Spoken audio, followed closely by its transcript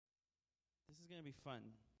going to be fun.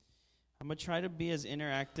 I'm going to try to be as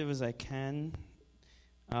interactive as I can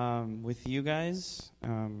with you guys.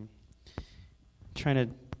 Trying to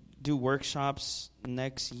do workshops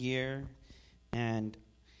next year. And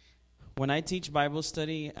when I teach Bible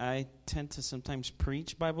study, I tend to sometimes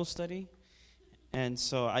preach Bible study. And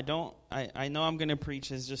so I know I'm going to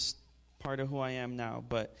preach as just part of who I am now.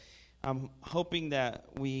 But I'm hoping that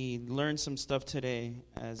we learn some stuff today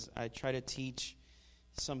as I try to teach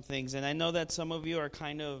some things. And I know that some of you are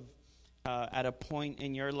kind of at a point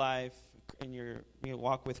in your life, in your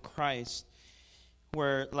walk with Christ,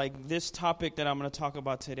 where like this topic that I'm going to talk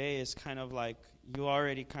about today is kind of like you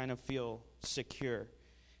already kind of feel secure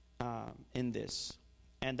in this.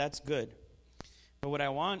 And that's good. But what I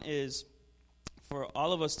want is for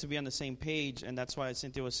all of us to be on the same page, and that's why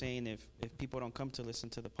Cynthia was saying if people don't come to listen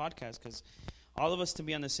to the podcast, because all of us to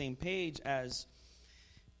be on the same page as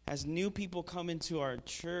new people come into our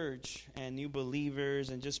church and new believers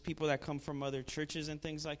and just people that come from other churches and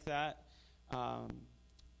things like that,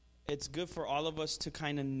 it's good for all of us to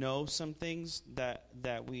kind of know some things that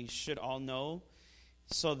we should all know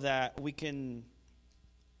so that we can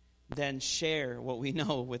then share what we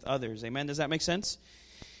know with others. Amen? Does that make sense?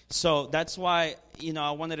 So that's why,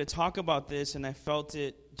 I wanted to talk about this, and I felt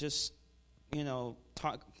it just,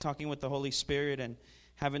 talking with the Holy Spirit and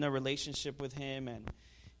having a relationship with Him,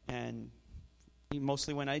 and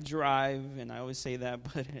mostly when I drive, and I always say that,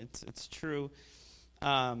 but it's true.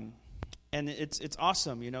 And it's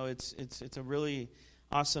awesome, it's a really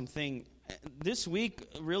awesome thing. This week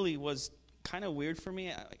really was kind of weird for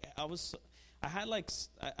me. I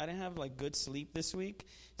didn't have like good sleep this week,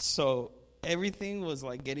 so everything was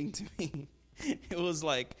like getting to me. It was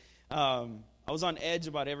like I was on edge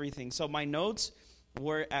about everything. So my notes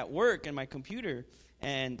were at work in my computer,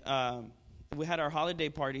 and we had our holiday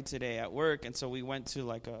party today at work, and so we went to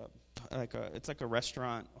it's like a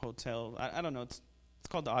restaurant hotel. I don't know. It's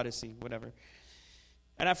called the Odyssey, whatever.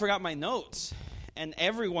 And I forgot my notes, and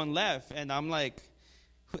everyone left, and I'm like,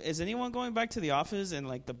 is anyone going back to the office? And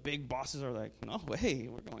like the big bosses are like, no way,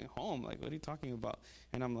 we're going home. Like, what are you talking about?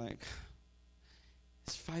 And I'm like,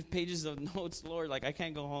 it's 5 pages of notes, Lord. Like, I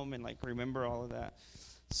can't go home and like remember all of that.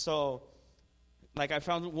 So, like, I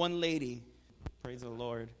found one lady, praise the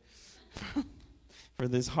Lord, for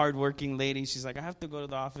this hardworking lady. She's like, I have to go to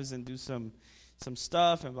the office and do some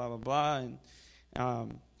stuff and blah, blah, blah. And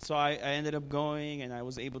so I ended up going, and I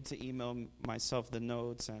was able to email myself the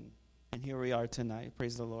notes, and here we are tonight.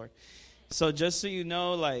 Praise the Lord. So just so you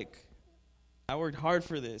know, like, I worked hard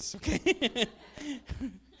for this, okay?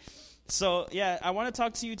 So, yeah, I want to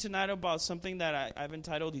talk to you tonight about something that I've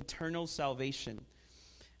entitled Eternal Salvation.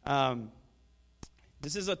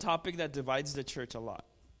 This is a topic that divides the church a lot,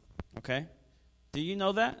 okay? Do you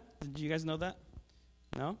know that? Did you guys know that?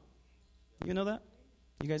 No? You know that?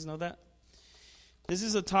 You guys know that? This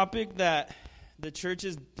is a topic that the church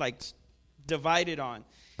is, like, divided on.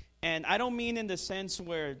 And I don't mean in the sense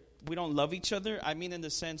where we don't love each other. I mean in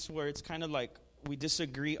the sense where it's kind of like we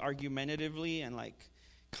disagree argumentatively and, like,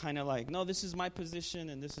 kind of like, no, this is my position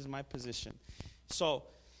and this is my position. So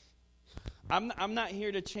I'm not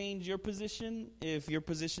here to change your position if your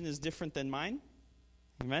position is different than mine.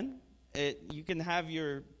 Amen? You can have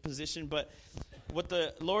your position, but what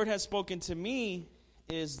the Lord has spoken to me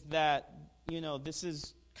is that, this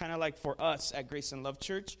is kind of like for us at Grace and Love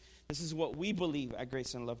Church. This is what we believe at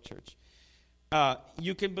Grace and Love Church.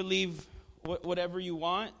 You can believe whatever you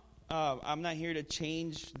want. I'm not here to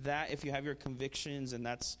change that. If you have your convictions and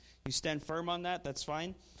you stand firm on that, that's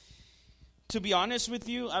fine. To be honest with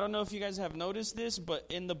you, I don't know if you guys have noticed this, but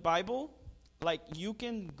in the Bible, like, you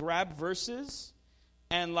can grab verses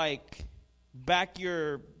and like back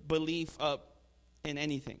your belief up in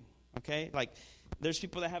anything, okay? Like, there's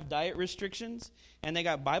people that have diet restrictions and they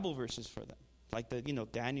got Bible verses for them. Like the,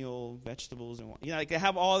 Daniel, vegetables, and like they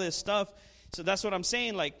have all this stuff. So that's what I'm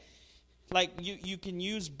saying. Like you can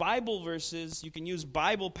use Bible verses, you can use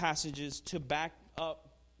Bible passages to back up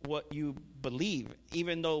what you believe.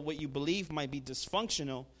 Even though what you believe might be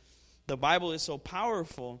dysfunctional, the Bible is so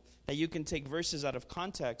powerful that you can take verses out of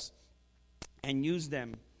context and use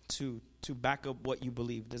them to back up what you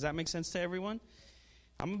believe. Does that make sense to everyone?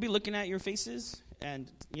 I'm going to be looking at your faces and,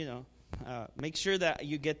 make sure that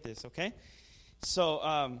you get this, okay? So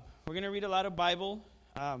we're going to read a lot of Bible.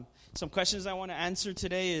 Some questions I want to answer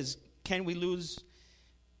today is, can we lose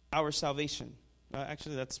our salvation?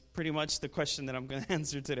 Actually, that's pretty much the question that I'm going to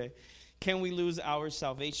answer today. Can we lose our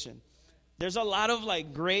salvation? There's a lot of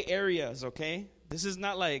like gray areas, okay? This is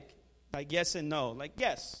not like yes and no. Like,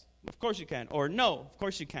 yes, of course you can. Or no, of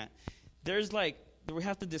course you can't. There's like, we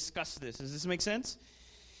have to discuss this. Does this make sense?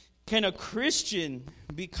 Can a Christian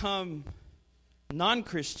become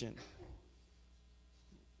non-Christian?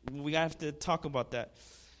 We have to talk about that.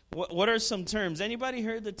 What are some terms? Anybody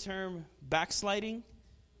heard the term backsliding?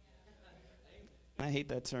 I hate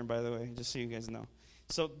that term, by the way, just so you guys know.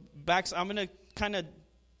 So I'm going to kind of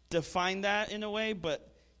define that in a way, but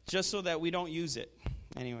just so that we don't use it.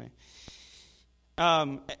 Anyway.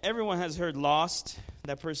 Everyone has heard lost.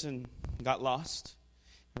 That person got lost,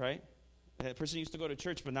 right? That person used to go to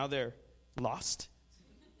church, but now they're lost.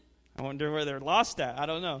 I wonder where they're lost at. I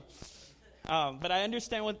don't know. But I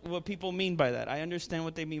understand what people mean by that. I understand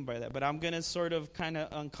what they mean by that. But I'm going to sort of kind of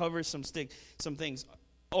uncover some things.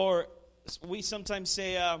 Or we sometimes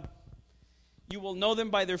say, you will know them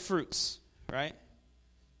by their fruits, right?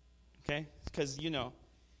 Okay? Because,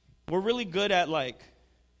 we're really good at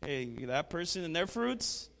hey, that person and their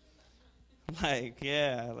fruits?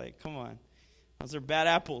 Come on. Those are bad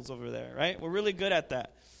apples over there, right? We're really good at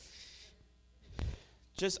that.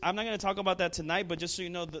 I'm not going to talk about that tonight, but just so you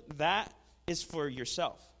know, that is for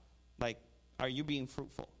yourself. Are you being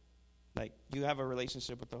fruitful? You have a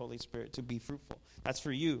relationship with the Holy Spirit to be fruitful. That's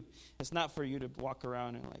for you. It's not for you to walk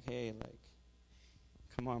around and hey,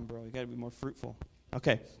 come on, bro, you got to be more fruitful.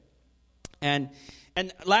 Okay. And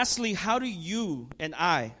lastly, how do you and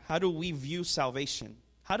how do we view salvation?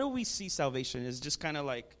 How do we see salvation? Is it just kind of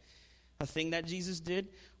a thing that Jesus did?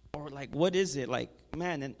 Or what is it?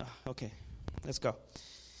 Okay, let's go.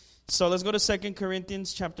 So let's go to 2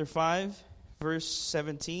 Corinthians chapter 5, verse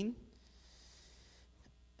 17.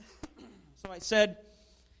 So I said,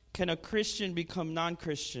 can a Christian become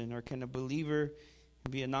non-Christian? Or can a believer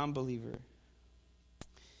be a non-believer?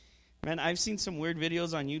 Man, I've seen some weird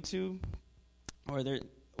videos on YouTube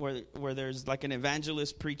where there's an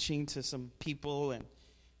evangelist preaching to some people,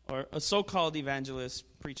 or a so-called evangelist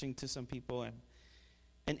preaching to some people, and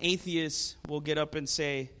an atheist will get up and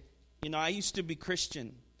say, I used to be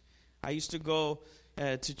Christian. I used to go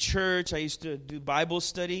to church. I used to do Bible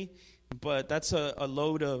study, but that's a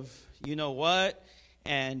load of what,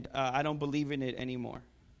 and I don't believe in it anymore,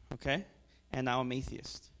 okay? And now I'm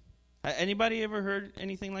atheist. Anybody ever heard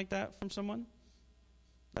anything like that from someone?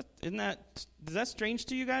 Is that strange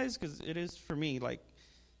to you guys? Because it is for me,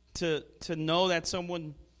 to know that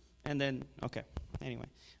someone, and then, okay, anyway.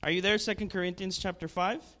 Are you there, 2 Corinthians chapter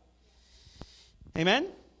 5? Amen?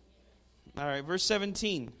 All right, verse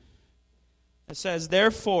 17. It says,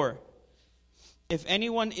 therefore, if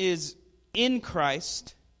anyone is in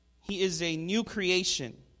Christ, he is a new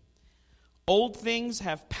creation. Old things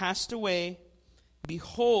have passed away.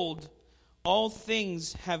 Behold, all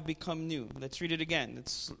things have become new. Let's read it again.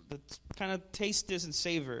 Let's kind of taste this and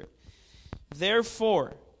savor it.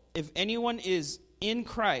 Therefore, if anyone is in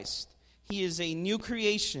Christ, he is a new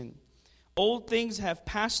creation. Old things have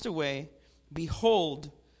passed away.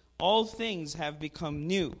 Behold, all things have become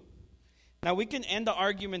new. Now, we can end the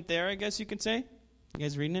argument there, I guess you could say. You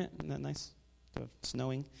guys reading it? Isn't that nice? It's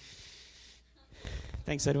snowing.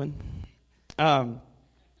 Thanks, Edwin.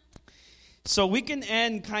 So we can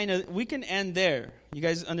end there. You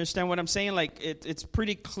guys understand what I'm saying? It's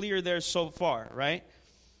pretty clear there so far, right?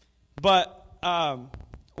 But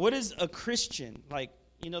what is a Christian?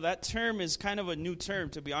 That term is kind of a new term,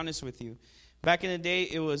 to be honest with you. Back in the day,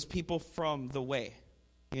 it was people from the way.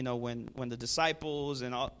 When the disciples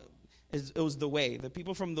and all, it was the way. The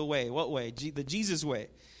people from the way. What way? The Jesus way.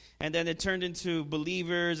 And then it turned into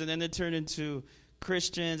believers, and then it turned into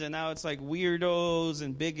Christians, and now it's weirdos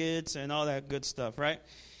and bigots and all that good stuff, right?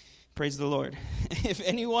 Praise the Lord. If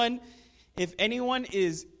anyone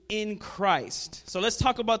is in Christ. So let's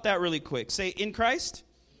talk about that really quick. Say, in Christ.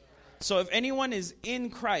 So if anyone is in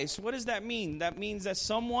Christ, what does that mean? That means that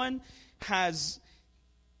someone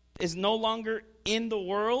is no longer in the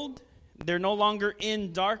world. They're no longer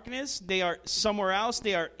in darkness. They are somewhere else.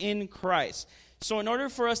 They are in Christ. So in order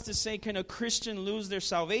for us to say, can a Christian lose their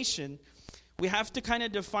salvation, we have to kind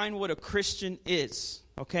of define what a Christian is,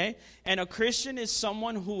 okay? And a Christian is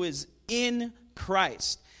someone who is in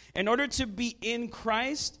Christ. In order to be in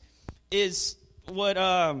Christ is what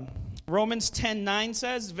Romans 10:9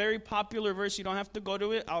 says. Very popular verse. You don't have to go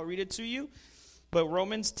to it. I'll read it to you. But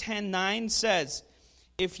Romans 10:9 says,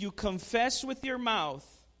 if you confess with your mouth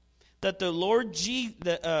that the Lord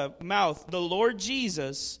Jesus,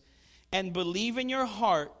 and believe in your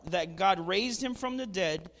heart that God raised him from the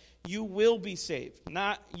dead, you will be saved.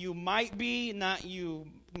 Not you might be, not you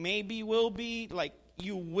maybe will be,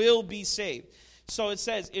 you will be saved. So it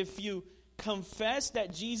says, if you confess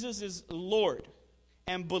that Jesus is Lord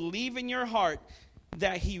and believe in your heart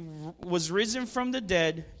that he was risen from the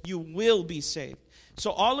dead, you will be saved. So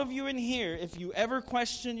all of you in here, if you ever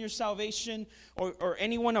question your salvation, or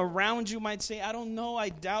anyone around you might say, I don't know, I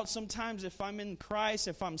doubt sometimes if I'm in Christ,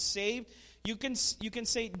 if I'm saved, you can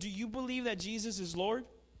say, do you believe that Jesus is Lord?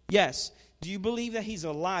 Yes. Do you believe that he's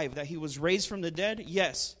alive, that he was raised from the dead?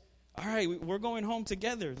 Yes. All right, we're going home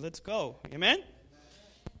together. Let's go. Amen?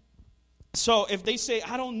 So if they say,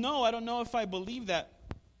 I don't know if I believe that,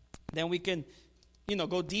 then we can,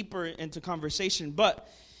 go deeper into conversation. But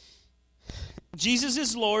Jesus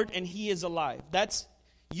is Lord and he is alive. That's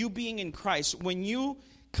you being in Christ. When you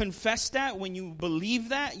confess that, when you believe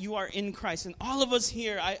that, you are in Christ. And all of us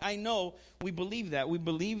here, I know we believe that. We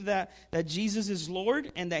believe that Jesus is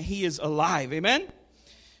Lord and that he is alive. Amen?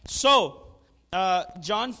 So,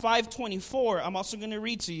 John 5:24, I'm also going to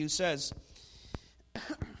read to you, says,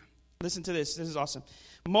 listen to this. This is awesome.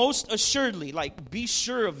 Most assuredly, be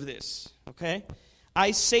sure of this, okay?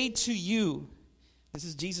 I say to you, this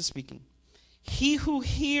is Jesus speaking, he who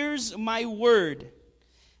hears my word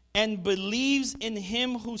and believes in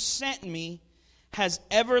him who sent me has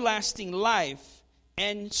everlasting life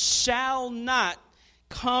and shall not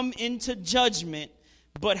come into judgment,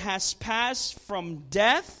 but has passed from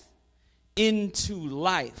death into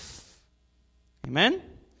life. Amen?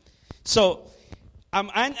 So,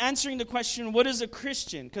 I'm answering the question, what is a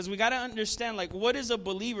Christian? Because we got to understand, what is a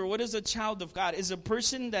believer? What is a child of God? Is a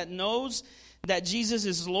person that knows that Jesus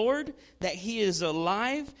is Lord, that he is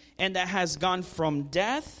alive, and that has gone from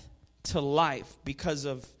death to life because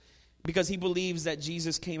he believes that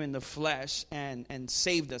Jesus came in the flesh and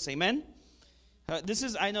saved us. Amen?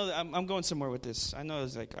 I know I'm going somewhere with this. I know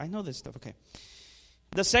I know this stuff. Okay.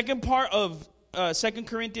 The second part of 2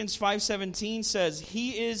 Corinthians 5:17 says,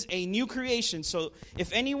 he is a new creation. So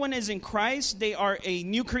if anyone is in Christ, they are a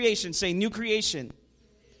new creation. Say new creation.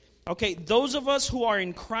 Okay, those of us who are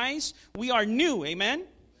in Christ, we are new. Amen?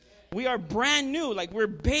 We are brand new. We're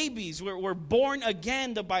babies. We're born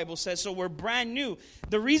again, the Bible says. So we're brand new.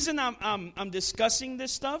 The reason I'm discussing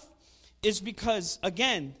this stuff is because,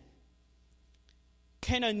 again,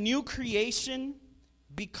 can a new creation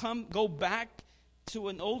go back to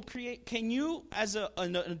an old creation? Can you, as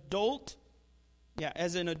an adult,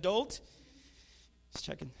 just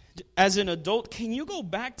checking. As an adult, can you go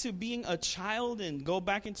back to being a child and go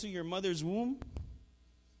back into your mother's womb?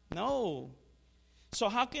 No. So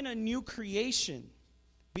how can a new creation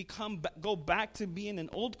go back to being an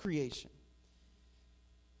old creation?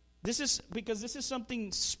 This is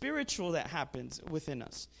something spiritual that happens within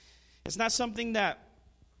us. It's not something that,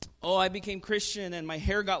 I became Christian and my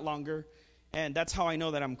hair got longer, and that's how I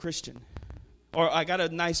know that I'm Christian. Or I got a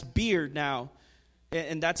nice beard now,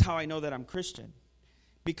 and that's how I know that I'm Christian.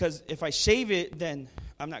 Because if I shave it, then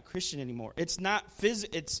I'm not Christian anymore. It's not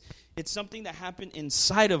it's something that happened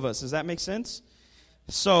inside of us. Does that make sense?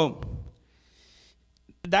 So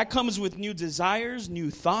that comes with new desires,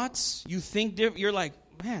 new thoughts. You think you're like,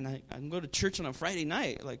 man, I can go to church on a Friday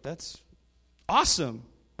night. That's awesome,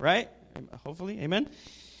 right? Hopefully, amen.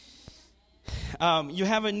 You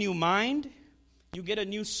have a new mind. You get a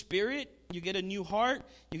new spirit. You get a new heart.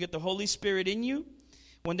 You get the Holy Spirit in you.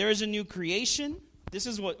 When there is a new creation, this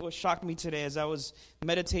is what shocked me today as I was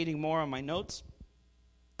meditating more on my notes.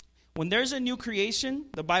 When there's a new creation,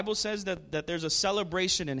 the Bible says that there's a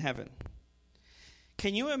celebration in heaven.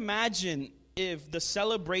 Can you imagine if the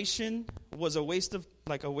celebration was a waste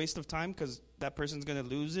of time because that person's going to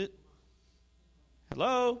lose it?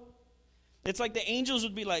 Hello? It's like the angels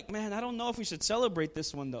would be like, man, I don't know if we should celebrate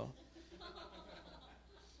this one though.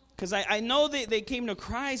 Because I know they came to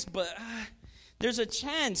Christ, but there's a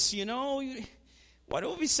chance, Why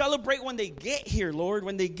don't we celebrate when they get here, Lord?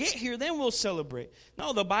 When they get here, then we'll celebrate.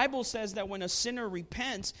 No, the Bible says that when a sinner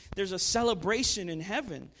repents, there's a celebration in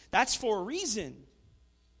heaven. That's for a reason.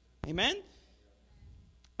 Amen?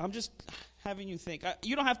 I'm just having you think.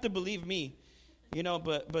 You don't have to believe me,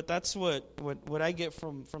 but that's what I get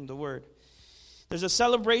from the word. There's a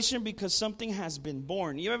celebration because something has been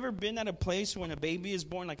born. You ever been at a place when a baby is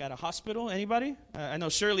born, at a hospital? Anybody? I know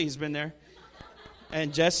Shirley's been there.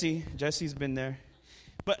 And Jesse's been there.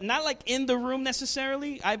 But not in the room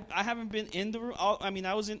necessarily. I haven't been in the room.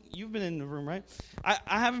 You've been in the room, right?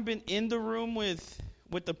 I haven't been in the room with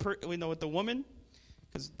the woman,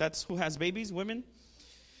 because that's who has babies, women.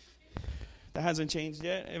 That hasn't changed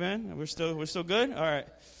yet. Amen. We're still good. All right.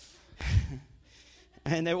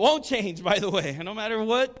 And it won't change, by the way, no matter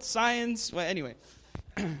what science. Well, anyway.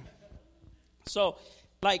 So,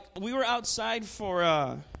 we were outside for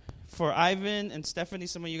Ivan and Stephanie.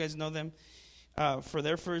 Some of you guys know them. For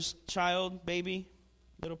their first child, baby,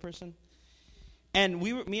 little person. And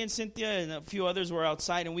me and Cynthia and a few others were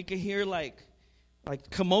outside, and we could hear like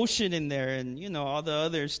commotion in there, and all the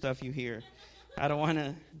other stuff you hear. I don't want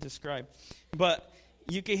to describe, but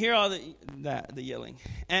you can hear all the yelling,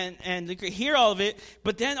 and you can hear all of it.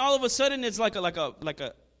 But then all of a sudden, it's like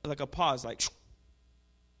a pause, like,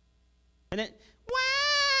 and then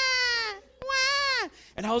wah, wah,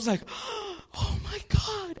 and I was like, oh my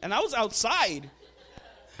God, and I was outside,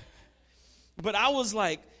 but I was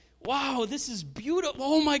like, wow, this is beautiful.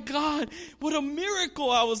 Oh, my God, what a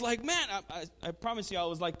miracle. I was like, man, I promise you I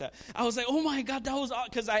was like that. I was like, oh, my God, that was,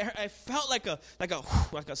 because I felt like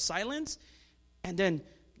a silence and then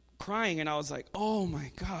crying. And I was like, oh,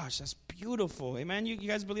 my gosh, that's beautiful. Amen. You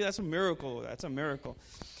guys believe that's a miracle? That's a miracle.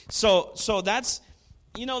 So that's,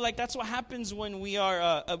 that's what happens when we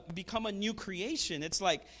are become a new creation. It's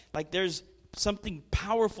like there's something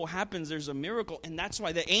powerful happens. There's a miracle, and that's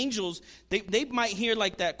why the angels they might hear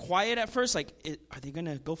like that quiet at first, like, are they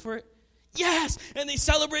gonna go for it? Yes, and they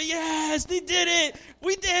celebrate. Yes, they did it.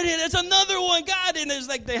 We did it. There's another one, God. And there's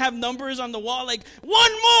like they have numbers on the wall, like 1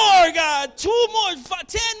 more, God, 2 more,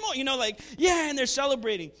 10 more. Yeah, and they're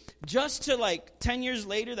celebrating. Just to 10 years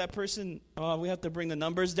later, that person, we have to bring the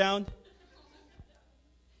numbers down.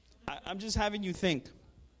 I'm just having you think.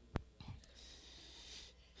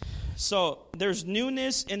 So there's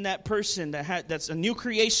newness in that person that's a new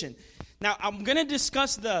creation. Now I'm gonna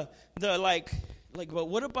discuss the but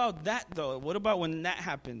what about that though? What about when that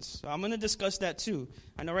happens? So I'm gonna discuss that too.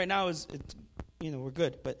 I know right now we're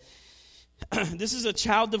good, but this is a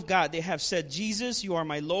child of God. They have said, Jesus, you are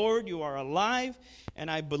my Lord, you are alive, and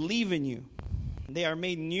I believe in you. They are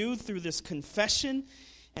made new through this confession,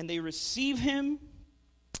 and they receive Him,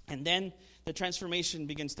 and then the transformation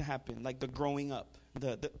begins to happen, like the growing up.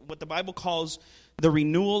 What the Bible calls the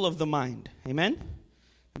renewal of the mind. Amen?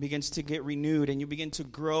 It begins to get renewed, and you begin to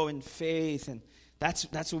grow in faith, and that's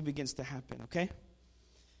what begins to happen, okay?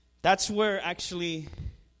 That's where actually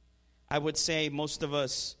I would say most of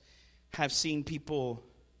us have seen people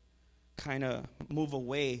kind of move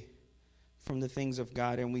away from the things of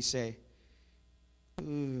God, and we say, ooh,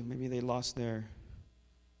 maybe they lost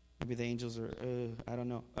maybe the angels are, I don't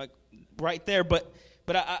know. Right there, but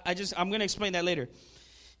I'm going to explain that later.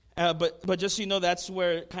 But just so you know, that's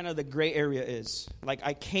where kind of the gray area is. Like,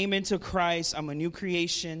 I came into Christ, I'm a new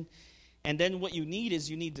creation, and then what you need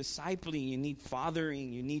is discipling, you need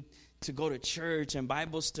fathering, you need to go to church and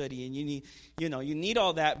Bible study, and you need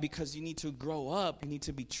all that because you need to grow up, you need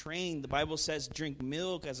to be trained. The Bible says drink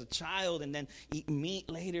milk as a child and then eat meat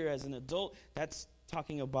later as an adult. That's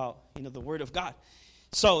talking about, the Word of God.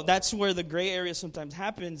 So that's where the gray area sometimes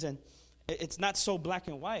happens, and it's not so black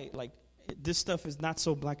and white. Like, this stuff is not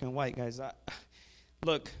so black and white, guys.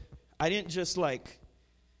 Look, I didn't just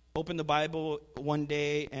open the Bible one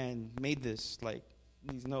day and made these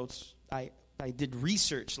notes. I did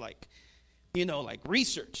research,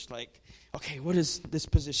 research, okay, what is this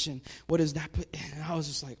position? What is that? And I was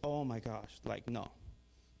just like, oh my gosh, no,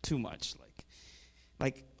 too much,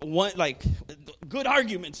 good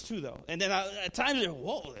arguments too, though. And then at times,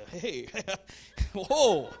 whoa, hey,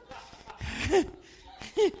 whoa.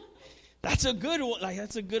 That's a good one.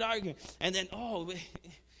 That's a good argument. And then,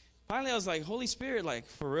 finally I was like, Holy Spirit,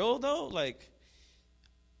 for real though?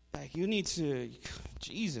 You need to,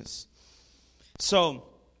 Jesus. So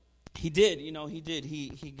he did, he did.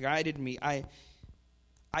 He guided me. I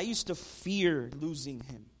used to fear losing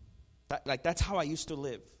him. That's how I used to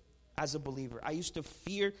live as a believer. I used to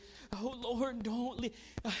fear, oh Lord, don't leave.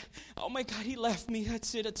 Oh my God, he left me.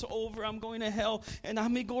 That's it. It's over. I'm going to hell and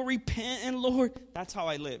I'm going to go repent. And Lord, that's how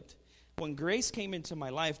I lived. When grace came into my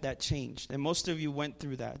life, that changed. And most of you went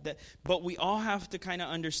through that. But we all have to kind of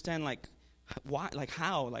understand, why,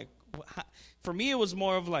 how. For me, it was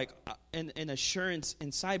more of an assurance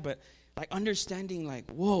inside, but understanding,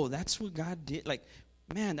 whoa, that's what God did.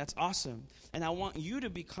 Man, that's awesome. And I want you to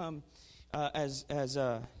become as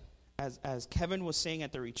Kevin was saying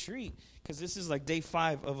at the retreat, because this is day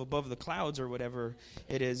 5 of Above the Clouds or whatever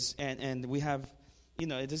it is, and we have,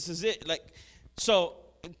 this is it. So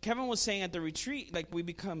Kevin was saying at the retreat, we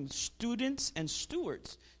become students and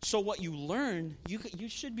stewards. So what you learn, you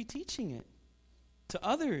should be teaching it to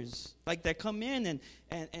others, that come in,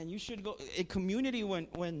 and you should go in community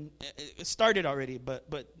when it started already.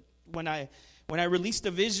 But when I released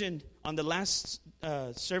the vision on the last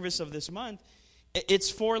service of this month,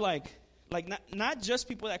 it's for not just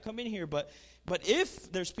people that come in here, but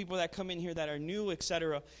if there's people that come in here that are new,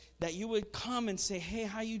 etc., that you would come and say, hey,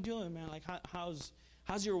 how you doing, man?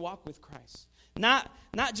 How's your walk with Christ? Not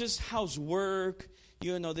just how's work,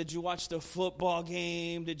 did you watch the football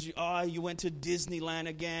game? You went to Disneyland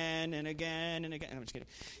again and again and again. I'm just kidding.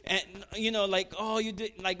 And, you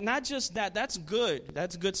did, not just that. That's good.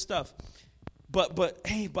 That's good stuff. But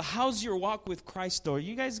how's your walk with Christ, though? Are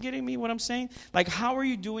you guys getting me what I'm saying? How are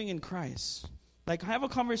you doing in Christ? Have a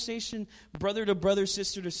conversation, brother to brother,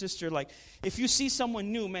 sister to sister. If you see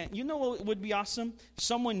someone new, man, you know what would be awesome?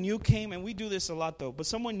 Someone new came, and we do this a lot, though. But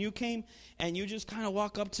someone new came, and you just kind of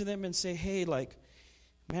walk up to them and say, hey,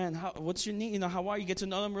 man, what's your need? How are you? Get to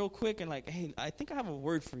know them real quick, and hey, I think I have a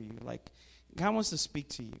word for you. God wants to speak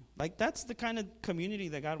to you. That's the kind of community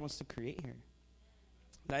that God wants to create here.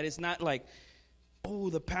 That is not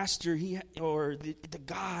the pastor, or the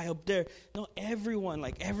guy up there. No,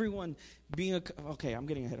 everyone being okay, I'm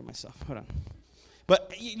getting ahead of myself. Hold on.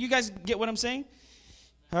 But you guys get what I'm saying?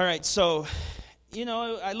 All right, so,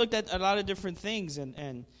 I looked at a lot of different things,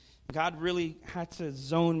 and God really had to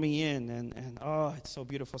zone me in, and it's so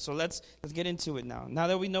beautiful. So let's get into it now. Now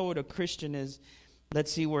that we know what a Christian is, let's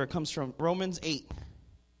see where it comes from. Romans 8.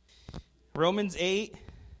 Romans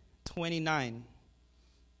 8:29.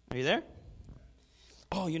 Are you there?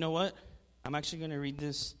 Oh, you know what? I'm actually going to read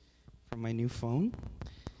this from my new phone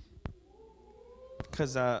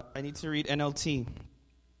because I need to read NLT.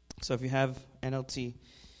 So if you have NLT.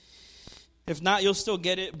 If not, you'll still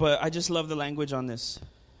get it, but I just love the language on this.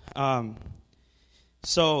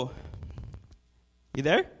 So, you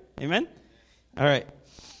there? Amen? All right.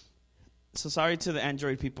 So sorry to the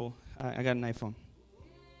Android people. I got an iPhone.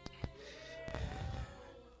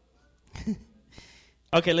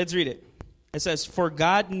 Okay, let's read it. It says, for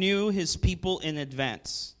God knew his people in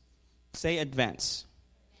advance. Say advance.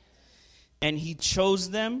 And he chose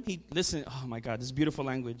them. Listen, oh my God, this beautiful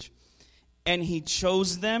language. And he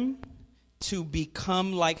chose them to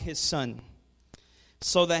become like his son,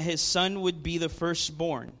 so that his son would be the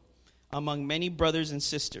firstborn among many brothers and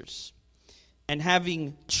sisters. And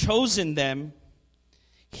having chosen them,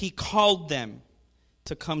 he called them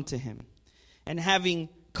to come to him. And having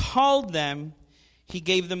called them, he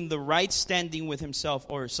gave them the right standing with himself,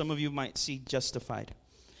 or some of you might see justified.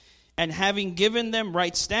 And having given them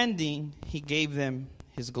right standing, he gave them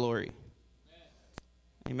his glory.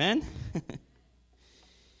 Amen?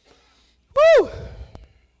 Woo! We're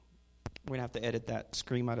going to have to edit that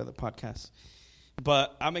scream out of the podcast.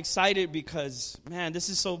 But I'm excited because, man, this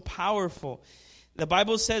is so powerful. The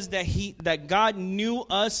Bible says that God knew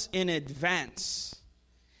us in advance,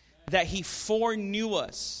 that he foreknew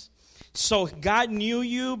us. So God knew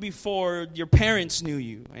you before your parents knew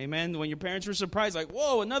you. Amen. When your parents were surprised,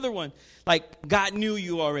 whoa, another one. God knew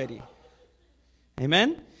you already.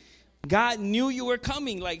 Amen. God knew you were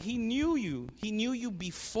coming. He knew you. He knew you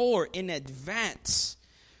before, in advance.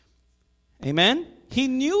 Amen. He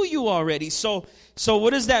knew you already. So what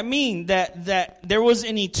does that mean? That there was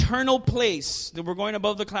an eternal place. We're going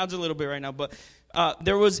above the clouds a little bit right now, but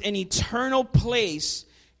there was an eternal place.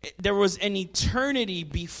 There was an eternity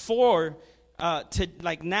before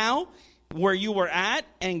now where you were at,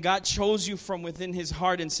 and God chose you from within his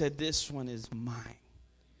heart and said, this one is mine.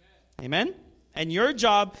 Amen? And your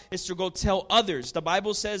job is to go tell others. The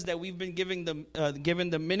Bible says that we've been given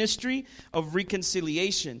the ministry of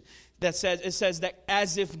reconciliation. It says that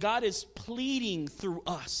as if God is pleading through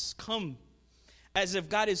us. Come. As if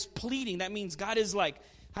God is pleading. That means God is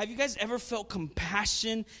have you guys ever felt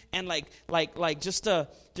compassion and just a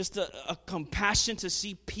compassion to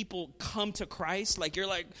see people come to Christ? You're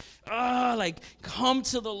come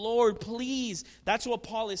to the Lord, please. That's what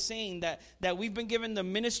Paul is saying, that we've been given the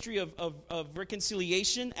ministry of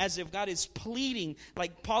reconciliation as if God is pleading.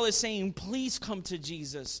 Paul is saying, please come to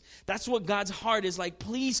Jesus. That's what God's heart is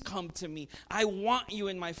please come to me. I want you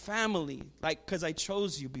in my family, because I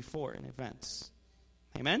chose you before in advance.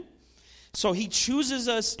 Amen? So he chooses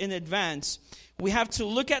us in advance. We have to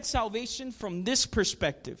look at salvation from this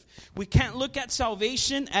perspective. We can't look at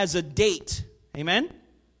salvation as a date. Amen?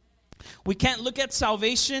 We can't look at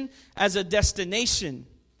salvation as a destination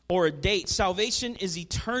or a date. Salvation is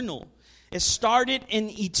eternal. It started in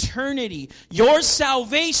eternity. Your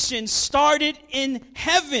salvation started in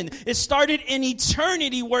heaven. It started in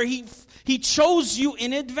eternity where he chose you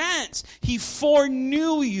in advance. He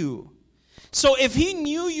foreknew you. So if he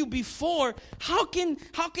knew you before, how can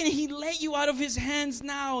he let you out of his hands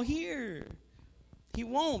now here? He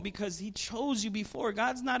won't, because he chose you before.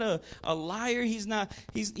 God's not a liar. He's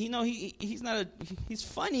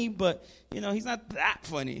funny, but he's not that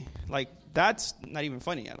funny. That's not even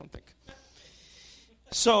funny, I don't think.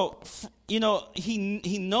 So, he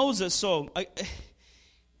knows us. So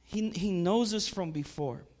he knows us from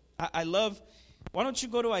before. I love. Why don't you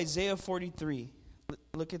go to Isaiah 43?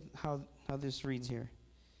 Look at how how this reads here.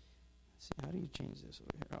 Let's see, how do you change this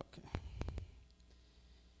over here? Okay.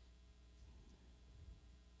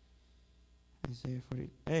 Isaiah 40.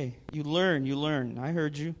 Hey, you learn. I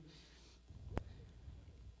heard you.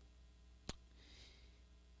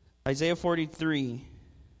 Isaiah 43.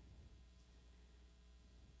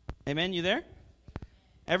 Amen, you there?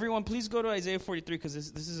 Everyone, please go to Isaiah 43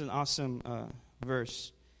 because this is an awesome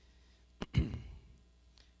verse.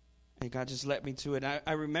 And God just led me to it.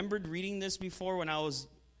 I remembered reading this before when I was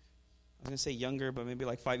going to say younger, but maybe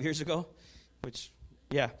like 5 years ago, which,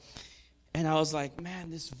 yeah. And I was like, man,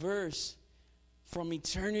 this verse, from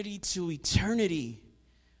eternity to eternity,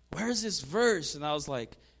 where is this verse? And I was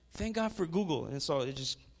like, thank God for Google. And so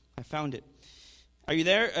I found it. Are you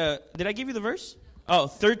there? Did I give you the verse? Oh,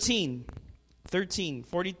 13,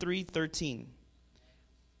 43, 13.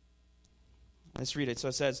 Let's read it. So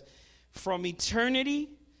it says, from eternity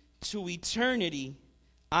to eternity,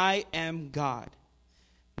 I am God.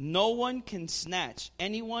 No one can snatch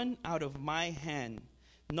anyone out of my hand.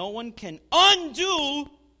 No one can undo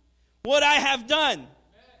what I have done.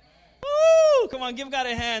 Woo! Come on, give God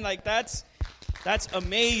a hand. Like that's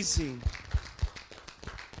amazing.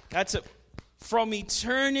 From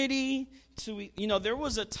eternity to, there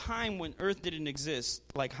was a time when earth didn't exist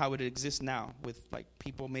like how it exists now with like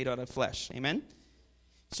people made out of flesh. Amen?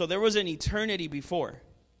 So there was an eternity before.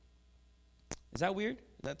 Is that weird?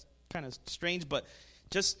 That's kind of strange, but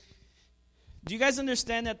do you guys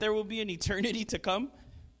understand that there will be an eternity to come?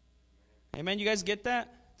 Amen? You guys get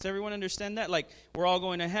that? Does everyone understand that? Like, we're all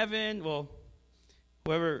going to heaven. Well,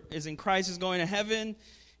 whoever is in Christ is going to heaven,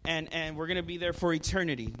 and we're going to be there for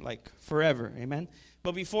eternity, like forever. Amen?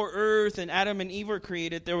 But before earth and Adam and Eve were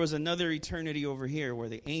created, there was another eternity over here where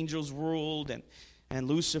the angels ruled and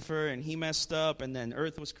Lucifer, and he messed up, and then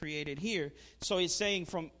earth was created here. So he's saying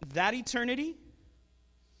from that eternity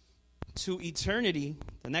to eternity,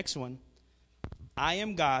 the next one, I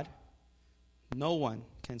am God. No one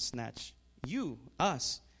can snatch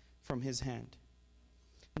us, from his hand.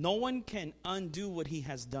 No one can undo what he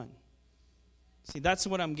has done. See, that's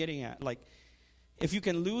what I'm getting at. Like, if you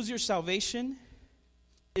can lose your salvation,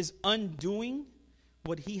 is undoing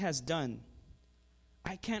what he has done.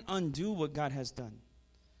 I can't undo what God has done.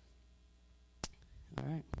 All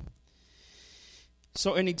right.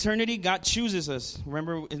 So in eternity, God chooses us.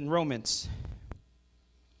 Remember in Romans,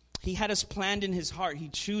 he had us planned in his heart. He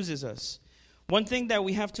chooses us. One thing that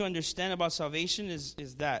we have to understand about salvation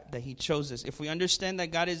is that he chose us. If we understand that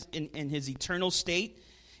God is in his eternal state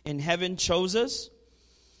in heaven chose us,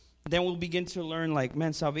 then we'll begin to learn, like,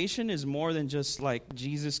 man, salvation is more than just like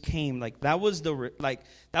Jesus came. Like that was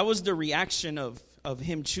the reaction of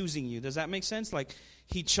him choosing you. Does that make sense? Like,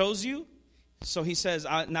 he chose you, so he says,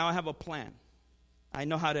 now I have a plan. I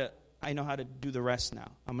know how to do the rest now.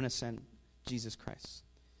 I'm going to send Jesus Christ.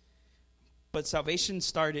 But salvation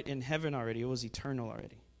started in heaven already. It was eternal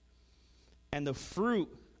already. And the fruit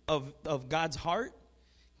of God's heart,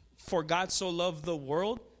 for God so loved the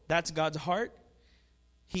world, that's God's heart.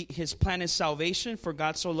 His plan is salvation, for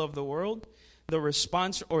God so loved the world. The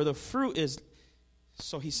response or the fruit is,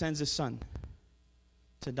 so he sends his son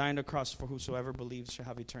to die on the cross for whosoever believes shall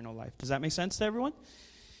have eternal life. Does that make sense to everyone?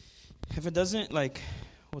 If it doesn't,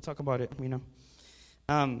 we'll talk about it,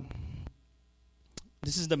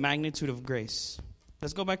 This is the magnitude of grace.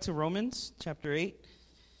 Let's go back to Romans chapter 8.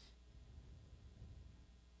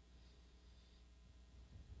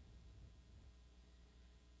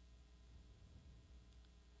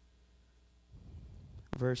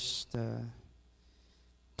 Verse,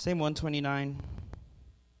 same 129.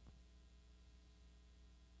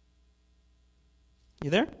 You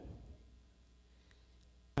there?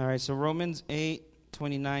 All right, so Romans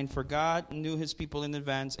 8:29. For God knew his people in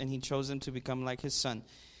advance, and he chose them to become like his son.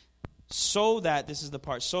 So that, this is the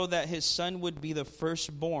part, so that his son would be the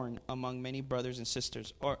firstborn among many brothers and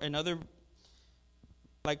sisters. Or another,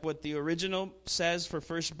 like what the original says for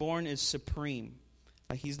firstborn is supreme.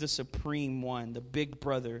 Like he's the supreme one, the big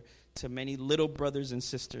brother to many little brothers and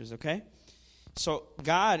sisters, okay? So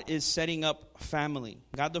God is setting up family.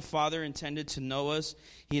 God the Father intended to know us.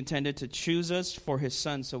 He intended to choose us for his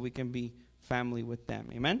son so we can be family with them.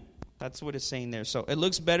 Amen? That's what it's saying there. So it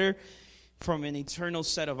looks better from an eternal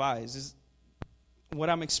set of eyes. What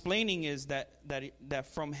I'm explaining is that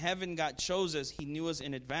from heaven God chose us. He knew us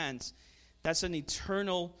in advance. That's an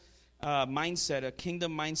eternal mindset, a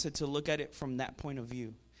kingdom mindset, to look at it from that point of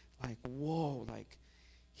view. Like, whoa, like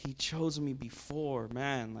he chose me before,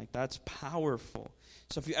 man. Like that's powerful.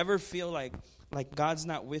 So if you ever feel like God's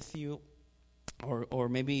not with you, or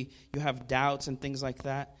maybe you have doubts and things like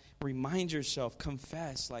that, remind yourself,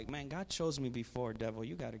 confess, like, man, God chose me before, devil.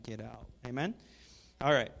 You got to get out. Amen?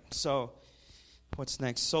 All right, so what's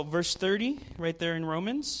next? So verse 30, right there in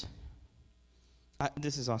Romans.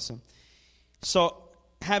 This is awesome. So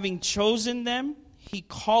having chosen them, he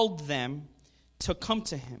called them to come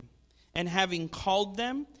to him. And having called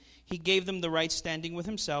them, he gave them the right standing with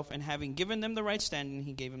himself. And having given them the right standing,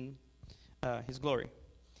 he gave him his glory.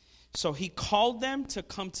 So he called them to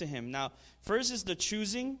come to him. Now, first is the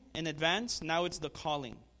choosing in advance. Now it's the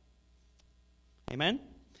calling. Amen?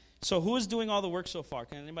 So who is doing all the work so far?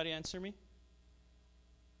 Can anybody answer me?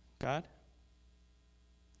 God?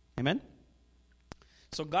 Amen?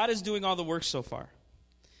 So God is doing all the work so far.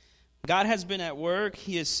 God has been at work.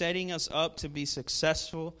 He is setting us up to be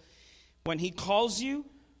successful. When he calls you,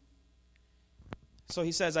 so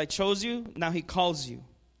he says, I chose you. Now he calls you.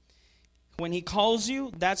 When he calls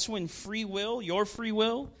you, that's when free will, your free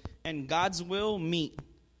will, and God's will meet.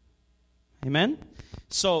 Amen?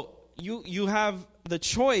 So you have the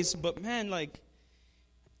choice, but man, like,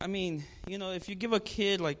 I mean, you know, if you give a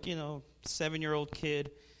kid, like, you know, 7-year-old kid,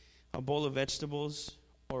 a bowl of vegetables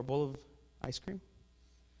or a bowl of ice cream,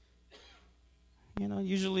 you know,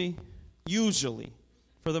 usually,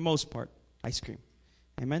 for the most part, ice cream.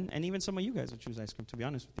 Amen? And even some of you guys will choose ice cream, to be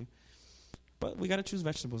honest with you. But we got to choose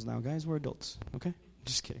vegetables now, guys. We're adults, okay?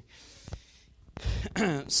 Just kidding.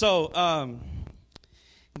 So,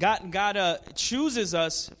 God chooses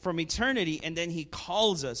us from eternity, and then he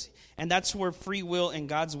calls us. And that's where free will and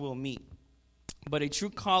God's will meet. But a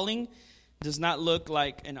true calling does not look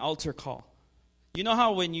like an altar call. You know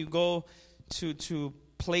how when you go to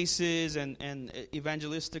places and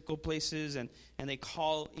evangelistical places and they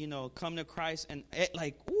call, you know, come to Christ, and it,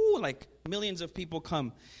 like millions of people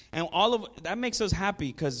come. And all of that makes us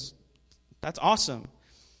happy because that's awesome.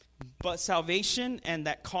 But salvation and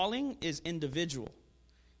that calling is individual.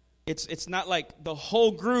 It's not like the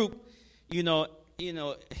whole group,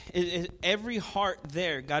 every heart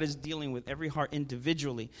there, God is dealing with every heart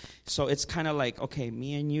individually. So it's kind of like, okay,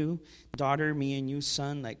 me and you, daughter, me and you,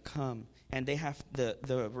 son, like, come. And they have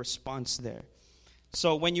the response there.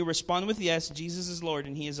 So when you respond with yes, Jesus is Lord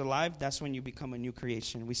and he is alive, that's when you become a new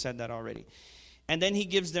creation. We said that already. And then he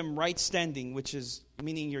gives them right standing, which is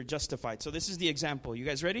meaning you're justified. So this is the example. You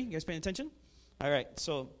guys ready? You guys paying attention? All right.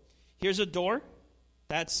 So here's a door.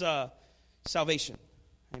 That's salvation.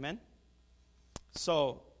 Amen?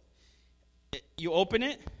 So you open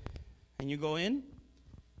it and you go in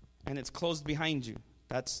and it's closed behind you.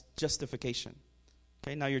 That's justification.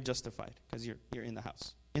 Okay, now you're justified because you're in the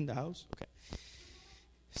house. In the house? Okay.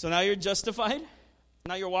 So now you're justified.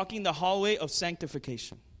 Now you're walking the hallway of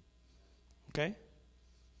sanctification. Okay?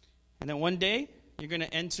 And then one day, you're going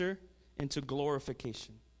to enter into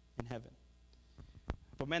glorification in heaven.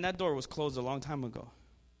 But man, that door was closed a long time ago.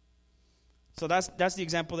 So that's the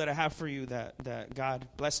example that I have for you that God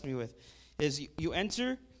blessed me with. Is you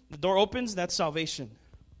enter, the door opens, that's salvation.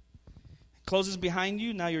 Closes behind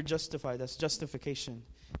you, now you're justified. That's justification.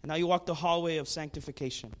 And now you walk the hallway of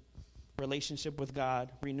sanctification. Relationship with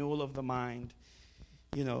God, renewal of the mind,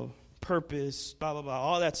 purpose, blah, blah, blah,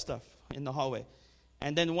 all that stuff in the hallway.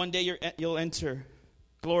 And then one day you'll enter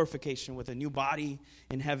glorification with a new body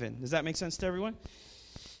in heaven. Does that make sense to everyone?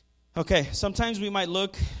 Okay, sometimes we might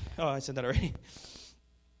look, I said that already.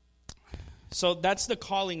 So that's the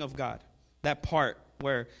calling of God, that part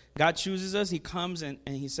where God chooses us, he comes and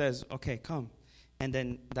he says, okay, come. And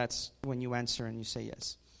then that's when you answer and you say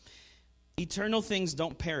yes. Eternal things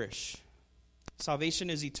don't perish. Salvation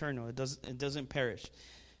is eternal. It doesn't perish.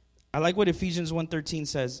 I like what Ephesians 1:13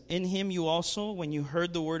 says. In him you also, when you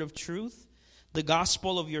heard the word of truth, the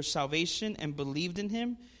gospel of your salvation, and believed in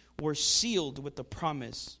him, were sealed with the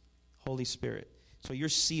promise, Holy Spirit. So you're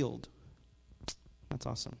sealed. That's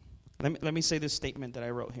awesome. Let me say this statement that I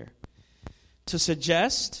wrote here. To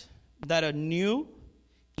suggest that a new,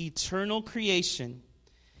 eternal creation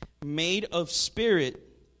made of spirit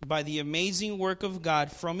by the amazing work of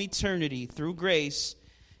God from eternity through grace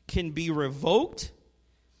can be revoked.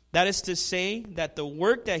 That is to say that the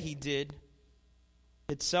work that he did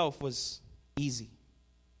itself was easy.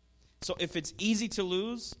 So if it's easy to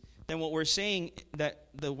lose, then what we're saying that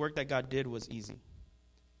the work that God did was easy.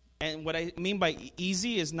 And what I mean by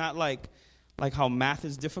easy is not like how math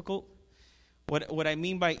is difficult. What I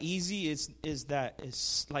mean by easy is that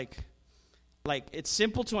it's like it's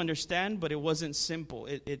simple to understand, but it wasn't simple.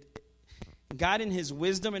 God in his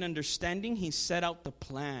wisdom and understanding, he set out the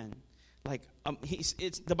plan.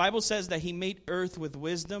 The Bible says that he made earth with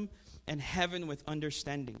wisdom and heaven with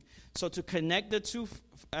understanding. So to connect the two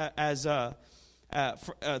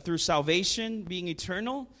through salvation being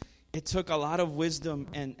eternal, it took a lot of wisdom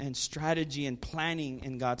and strategy and planning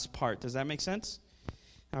in God's part. Does that make sense?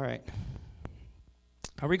 All right.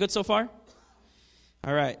 Are we good so far?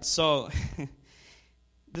 All right. So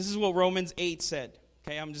this is what Romans 8 said.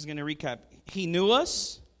 Okay, I'm just going to recap. He knew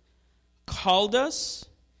us, called us,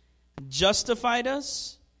 justified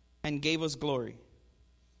us, and gave us glory.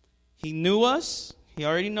 He knew us. He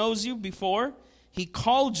already knows you before. He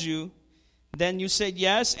called you. Then you said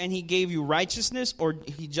yes, and he gave you righteousness, or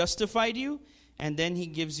he justified you, and then he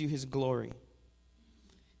gives you his glory.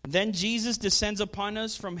 Then Jesus descends upon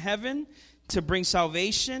us from heaven to bring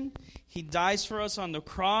salvation. He dies for us on the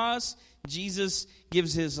cross. Jesus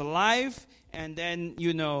gives his life, and then,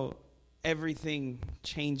 everything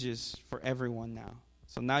changes for everyone now.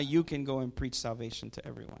 So now you can go and preach salvation to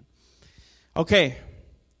everyone. Okay.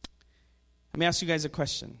 Let me ask you guys a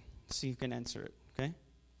question. See if you can answer it, okay?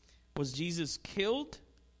 Was Jesus killed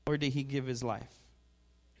or did he give his life?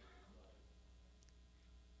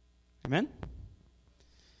 Amen?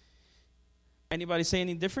 Anybody say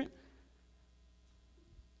any different?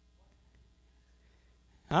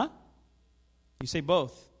 Huh? You say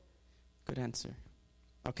both. Good answer.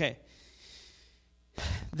 Okay.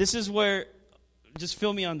 This is where, just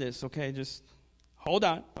fill me on this, okay? Just hold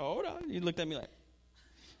on. You looked at me like.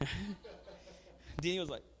 Dean was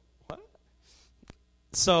like, what?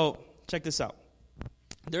 So, check this out.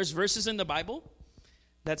 There's verses in the Bible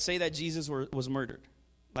that say that Jesus was murdered.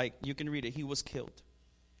 Like, you can read it. He was killed.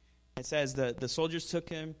 It says the soldiers took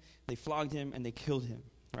him, they flogged him, and they killed him,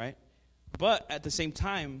 right? But at the same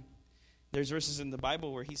time, there's verses in the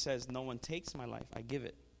Bible where he says, no one takes my life, I give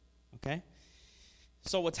it, okay?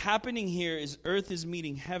 So what's happening here is earth is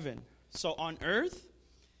meeting heaven. So on earth,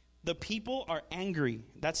 the people are angry.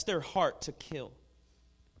 That's their heart to kill.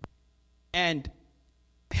 And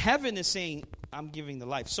heaven is saying, I'm giving the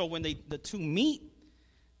life. So when the two meet,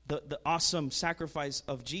 the awesome sacrifice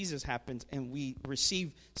of Jesus happens, and we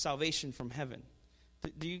receive salvation from heaven.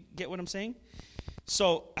 Do you get what I'm saying?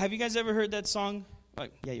 So have you guys ever heard that song? Oh,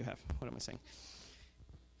 yeah, you have. What am I saying?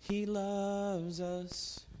 He loves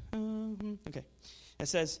us. Okay. It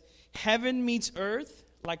says, heaven meets earth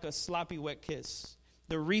like a sloppy wet kiss.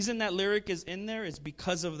 The reason that lyric is in there is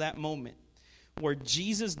because of that moment where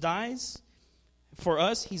Jesus dies for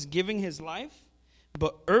us. He's giving his life,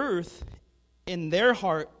 but earth in their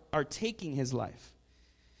heart are taking his life.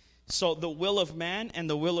 So the will of man and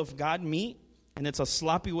the will of God meet, and it's a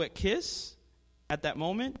sloppy wet kiss at that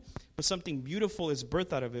moment, but something beautiful is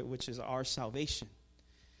birthed out of it, which is our salvation,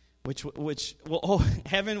 which will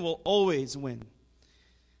heaven will always win.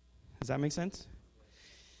 Does that make sense?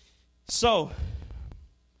 So,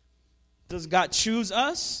 does God choose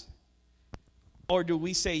us, or do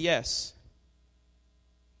we say yes?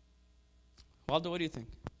 Waldo, what do you think?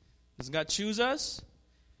 Does God choose us?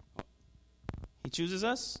 He chooses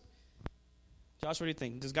us? Josh, what do you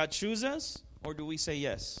think? Does God choose us, or do we say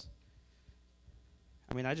yes?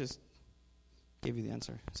 I mean, I just gave you the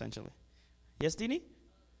answer, essentially. Yes, Dini?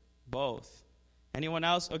 Both. Anyone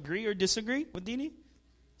else agree or disagree with Dini?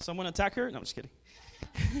 Someone attack her? No, I'm just kidding.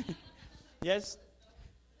 Yes?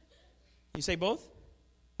 You say both?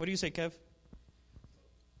 What do you say, Kev?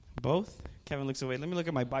 Both? Kevin looks away. Let me look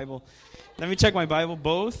at my Bible. Let me check my Bible.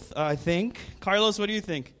 Both, I think. Carlos, what do you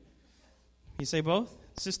think? You say both?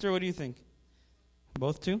 Sister, what do you think?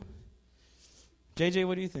 Both too? JJ,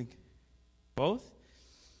 what do you think? Both?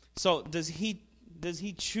 So does he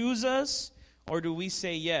choose us, or do we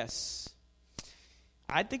say yes?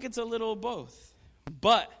 I think it's a little of both.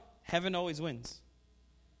 But heaven always wins.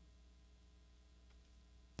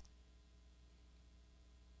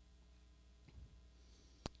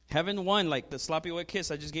 Heaven won, like the sloppy wet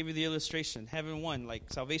kiss. I just gave you the illustration. Heaven won,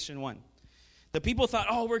 like salvation won. The people thought,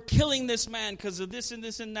 oh, we're killing this man because of this and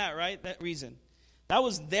this and that, right? That reason. That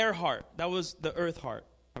was their heart. That was the earth heart,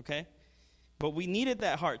 okay? But we needed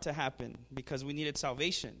that heart to happen because we needed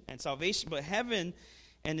salvation. And salvation, but heaven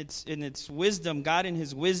and its wisdom, God in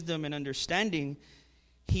his wisdom and understanding,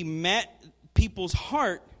 he met people's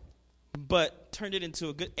heart, but turned it into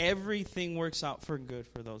a good. Everything works out for good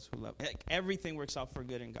for those who love. Everything works out for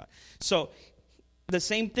good in God. So the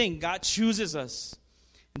same thing, God chooses us.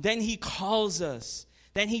 Then he calls us.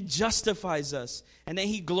 Then he justifies us. And then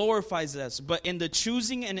he glorifies us. But in the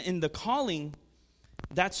choosing and in the calling,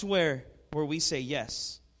 that's where we say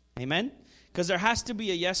yes. Amen? Because there has to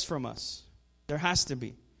be a yes from us. There has to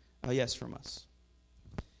be a yes from us.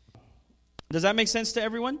 Does that make sense to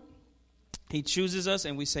everyone? He chooses us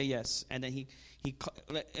and we say yes. And then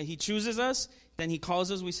he chooses us, then he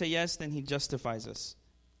calls us, we say yes, then he justifies us.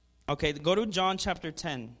 Okay, go to John chapter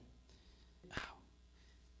 10.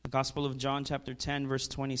 The Gospel of John, chapter 10, verse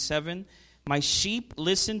 27. My sheep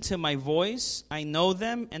listen to my voice. I know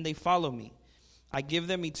them, and they follow me. I give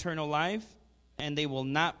them eternal life, and they will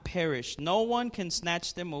not perish. No one can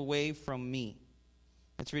snatch them away from me.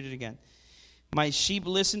 Let's read it again. My sheep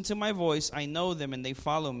listen to my voice. I know them, and they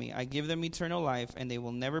follow me. I give them eternal life, and they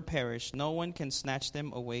will never perish. No one can snatch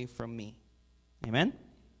them away from me. Amen?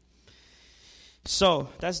 So,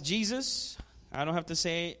 that's Jesus. I don't have to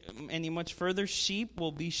say any much further. Sheep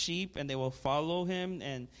will be sheep, and they will follow him,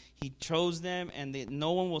 and he chose them, and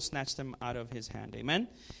no one will snatch them out of his hand. Amen?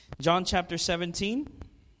 John chapter 17.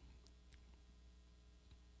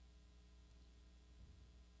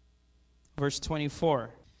 Verse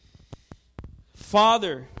 24.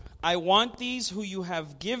 Father, I want these who you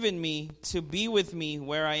have given me to be with me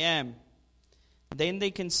where I am. Then they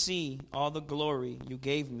can see all the glory you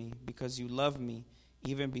gave me because you loved me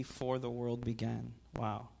even before the world began.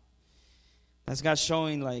 Wow. That's God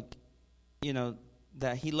showing, like,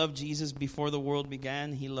 that he loved Jesus before the world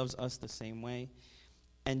began. He loves us the same way.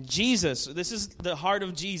 And Jesus, this is the heart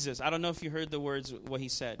of Jesus. I don't know if you heard the words, what he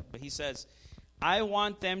said, but he says, I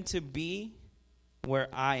want them to be where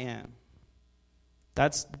I am.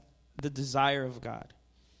 That's the desire of God.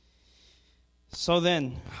 So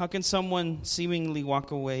then, how can someone seemingly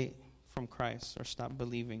walk away from Christ or stop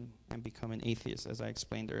believing and become an atheist, as I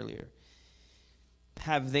explained earlier?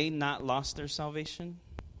 Have they not lost their salvation,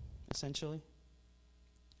 essentially?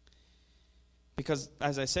 Because,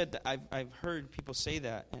 as I said, I've heard people say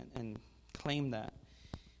that and claim that.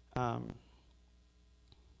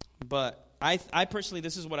 But I personally,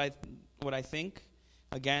 this is what I think.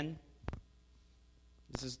 Again,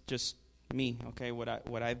 this is just me, okay, what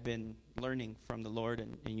I've been learning from the Lord,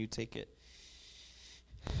 and you take it.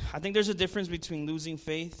 I think there's a difference between losing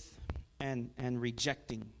faith and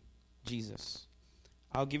rejecting Jesus.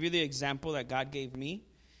 I'll give you the example that God gave me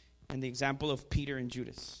and the example of Peter and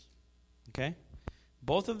Judas, okay?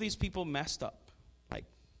 Both of these people messed up, like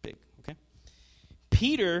big, okay?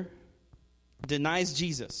 Peter denies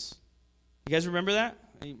Jesus. You guys remember that?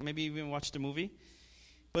 Maybe you even watched the movie.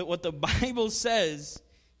 But what the Bible says,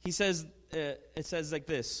 it says like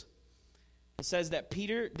this. It says that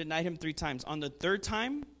Peter denied him 3 times. On the 3rd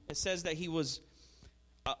time, it says that he was,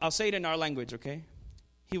 I'll say it in our language, okay?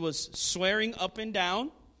 He was swearing up and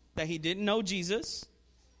down that he didn't know Jesus.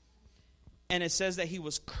 And it says that he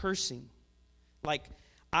was cursing. Like,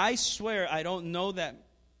 I swear I don't know that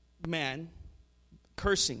man,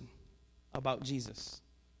 cursing about Jesus.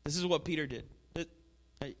 This is what Peter did.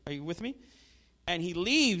 Are you with me? And he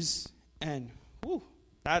leaves, and whew,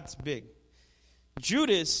 that's big.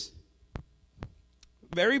 Judas,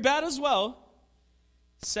 very bad as well,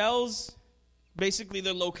 sells basically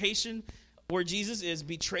the location where Jesus is,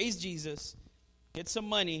 betrays Jesus, gets some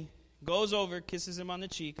money, goes over, kisses him on the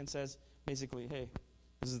cheek, and says, basically, hey,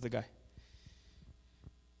 this is the guy.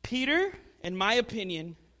 Peter, in my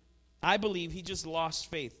opinion, I believe he just lost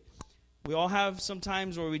faith. We all have some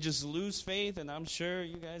times where we just lose faith, and I'm sure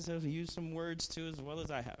you guys have used some words too as well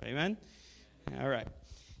as I have. Amen? All right.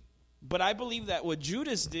 But I believe that what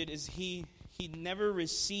Judas did is he never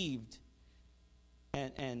received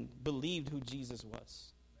and believed who Jesus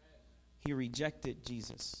was. He rejected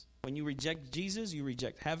Jesus. When you reject Jesus, you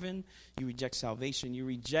reject heaven, you reject salvation, you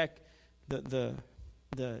reject the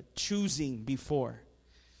choosing before.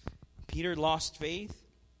 Peter lost faith,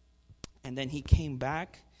 and then he came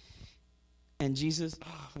back. And Jesus,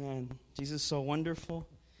 oh man, Jesus is so wonderful.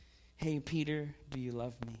 Hey, Peter, do you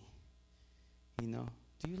love me?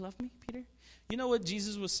 Do you love me, Peter? You know what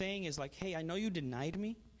Jesus was saying is like, hey, I know you denied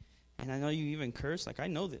me, and I know you even cursed. Like, I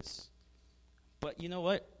know this. But you know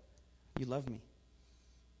what? You love me.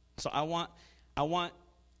 So I want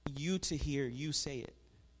you to hear you say it.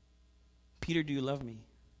 Peter, do you love me?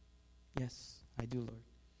 Yes, I do, Lord.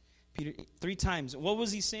 Peter, 3 times. What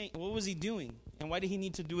was he saying? What was he doing? And why did he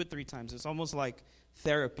need to do it 3 times? It's almost like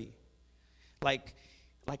therapy. Like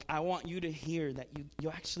I want you to hear that you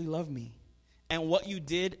actually love me. And what you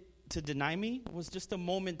did to deny me was just a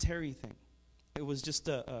momentary thing. It was just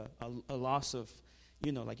a loss of,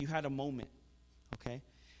 like you had a moment. Okay?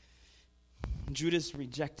 Judas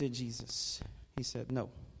rejected Jesus. He said, no.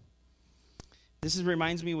 This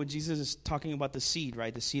reminds me what Jesus is talking about, the seed,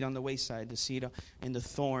 right? The seed on the wayside, the seed in the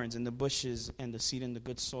thorns and the bushes, and the seed in the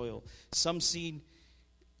good soil. Some seed,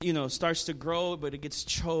 starts to grow, but it gets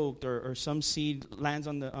choked, or some seed lands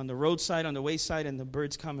on the roadside, on the wayside, and the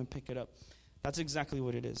birds come and pick it up. That's exactly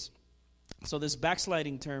what it is. So this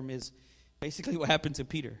backsliding term is basically what happened to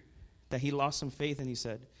Peter, that he lost some faith, and he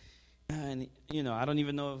said, I don't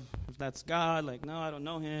even know if that's God. Like, no, I don't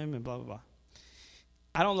know him, and blah, blah, blah.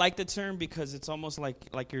 I don't like the term because it's almost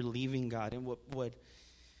like you're leaving God. And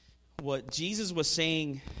what Jesus was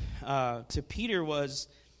saying to Peter was,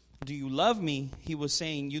 do you love me? He was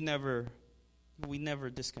saying, we never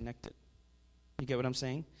disconnected. You get what I'm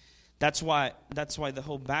saying? That's why the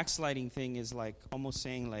whole backsliding thing is like almost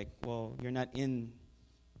saying like, well, you're not in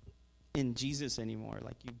Jesus anymore.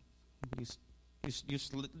 Like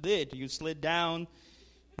you slid down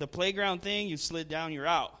the playground thing, you slid down, you're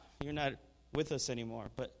out. You're not with us anymore.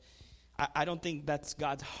 But I don't think that's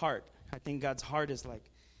God's heart. I think God's heart is like,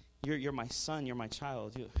 you're my son, you're my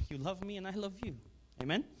child. You love me and I love you.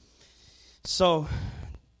 Amen? So,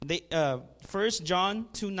 1 John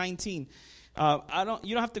 2:19.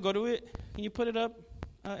 You don't have to go to it. Can you put it up,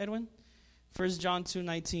 Edwin? 1 John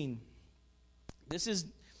 2:19. This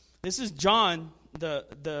is John,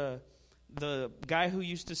 the guy who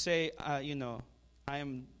used to say, I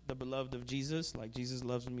am the beloved of Jesus, like Jesus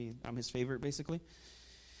loves me, I'm his favorite, basically.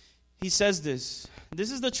 He says this.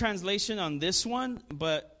 This is the translation on this one,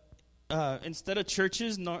 but instead of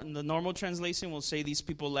churches, the normal translation will say these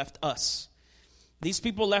people left us. These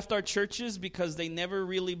people left our churches because they never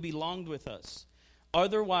really belonged with us.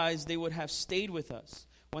 Otherwise, they would have stayed with us.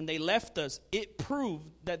 When they left us, it proved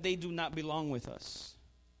that they do not belong with us.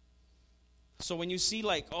 So when you see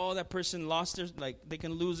like, oh, that person lost they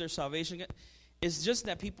can lose their salvation, it's just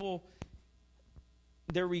that people,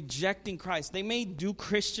 they're rejecting Christ. They may do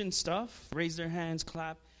Christian stuff, raise their hands,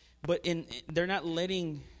 clap, but they're not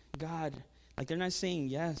letting God, like they're not saying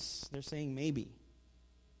yes, they're saying maybe.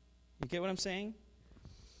 You get what I'm saying?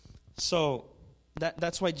 So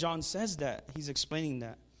that's why John says that. He's explaining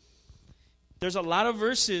that. There's a lot of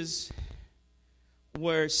verses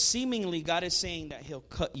where seemingly God is saying that he'll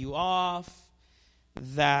cut you off,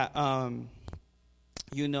 that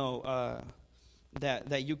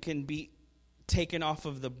that you can be taken off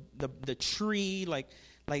of the tree, like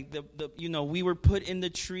we were put in the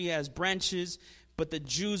tree as branches, but the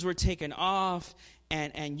Jews were taken off,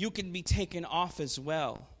 and you can be taken off as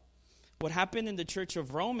well. What happened in the church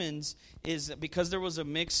of Romans is because there was a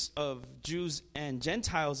mix of Jews and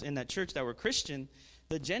Gentiles in that church that were Christian,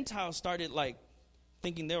 the Gentiles started like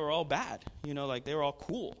thinking they were all bad, like they were all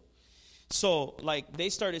cool. So like they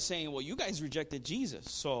started saying, well, you guys rejected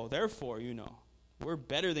Jesus, so therefore, we're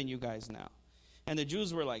better than you guys now. And the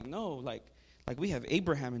Jews were like, no, like we have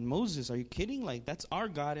Abraham and Moses. Are you kidding? Like that's our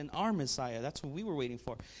God and our Messiah. That's what we were waiting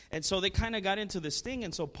for. And so they kind of got into this thing.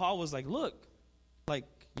 And so Paul was like, look, like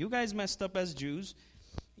you guys messed up as Jews.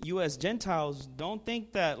 You as Gentiles, don't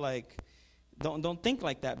think that don't think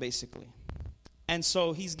like that, basically. And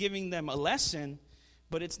so he's giving them a lesson,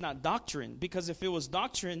 but it's not doctrine. Because if it was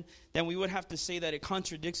doctrine, then we would have to say that it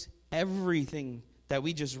contradicts everything that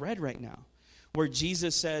we just read right now. Where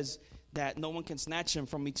Jesus says that no one can snatch him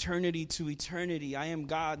from eternity to eternity. I am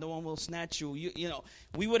God, no one will snatch you.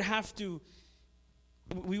 We would have to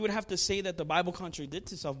say that the Bible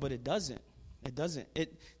contradicts itself, but it doesn't. It doesn't.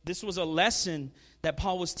 This was a lesson that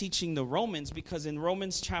Paul was teaching the Romans, because in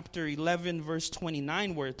Romans chapter 11, verse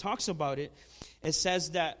 29, where it talks about it, it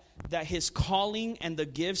says that his calling and the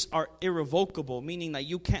gifts are irrevocable, meaning that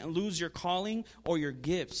you can't lose your calling or your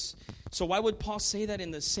gifts. So why would Paul say that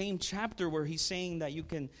in the same chapter where he's saying that you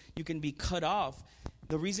can be cut off?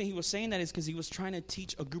 The reason he was saying that is because he was trying to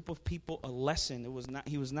teach a group of people a lesson.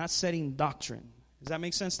 He was not setting doctrine. Does that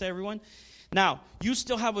make sense to everyone? Now, you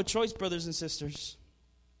still have a choice, brothers and sisters.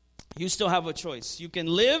 You still have a choice. You can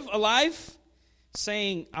live a life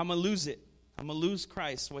saying, I'm going to lose it. I'm going to lose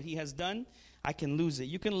Christ. What he has done, I can lose it.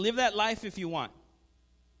 You can live that life if you want.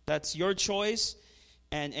 That's your choice.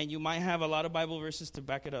 And you might have a lot of Bible verses to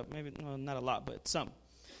back it up. Maybe not a lot, but some.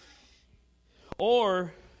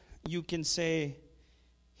 Or you can say,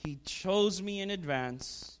 he chose me in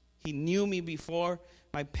advance. He knew me before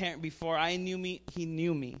I knew me, he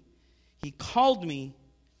knew me. He called me,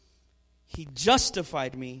 he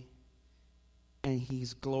justified me, and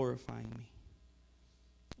he's glorifying me.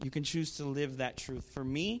 You can choose to live that truth. For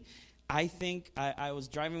me, I think I was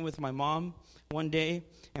driving with my mom one day,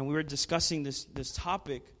 and we were discussing this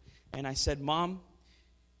topic, and I said, Mom,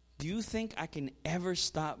 do you think I can ever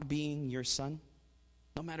stop being your son?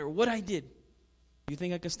 No matter what I did, do you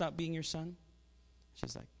think I could stop being your son?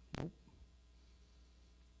 She's like, nope.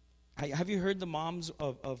 Have you heard the moms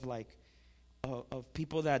of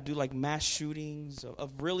people that do like mass shootings,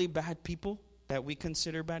 of really bad people that we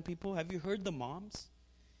consider bad people? Have you heard the moms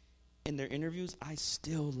in their interviews? I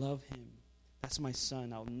still love him. That's my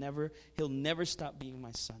son. He'll never stop being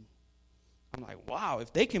my son. I'm like, wow,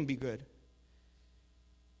 if they can be good,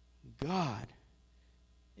 God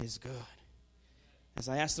is good. As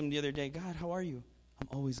I asked them the other day, God, how are you?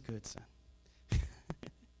 I'm always good, son.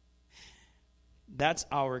 That's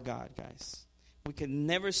our God, guys. We can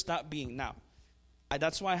never stop being. Now,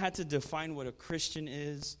 that's why I had to define what a Christian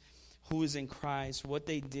is, who is in Christ, what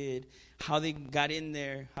they did, how they got in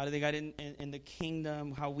there, how they got in the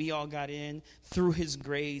kingdom, how we all got in through his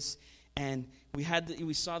grace. And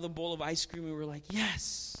we saw the bowl of ice cream and we were like,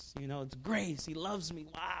 yes, it's grace. He loves me.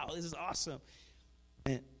 Wow, this is awesome.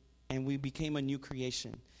 And we became a new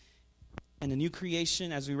creation. And the new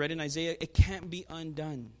creation, as we read in Isaiah, it can't be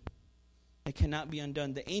undone. It cannot be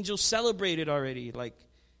undone. The angels celebrated already. Like,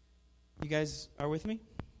 you guys are with me?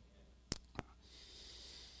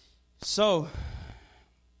 So,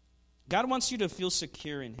 God wants you to feel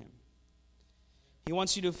secure in him. He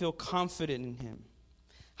wants you to feel confident in him.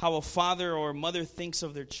 How a father or a mother thinks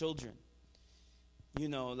of their children.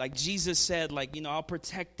 Like Jesus said, I'll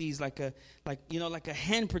protect these like a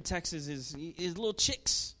hen protects his little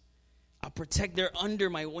chicks. I'll protect, they're under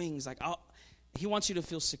my wings. He wants you to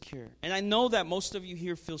feel secure. And I know that most of you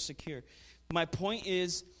here feel secure. My point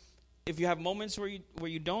is, if you have moments where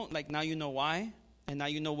you don't, now you know why. And now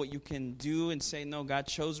you know what you can do and say, no, God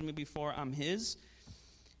chose me before, I'm his.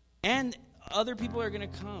 And other people are going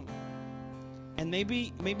to come. And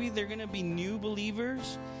maybe they're going to be new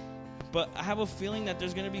believers. But I have a feeling that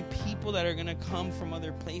there's going to be people that are going to come from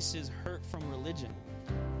other places hurt from religion.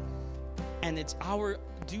 And it's our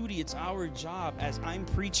duty, it's our job as I'm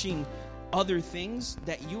preaching other things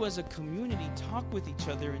that you as a community talk with each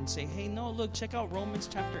other and say, hey, no, look, check out Romans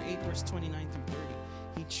chapter 8, verse 29 through 30.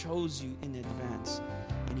 He chose you in advance,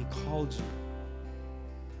 and he called you.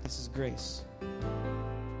 This is grace.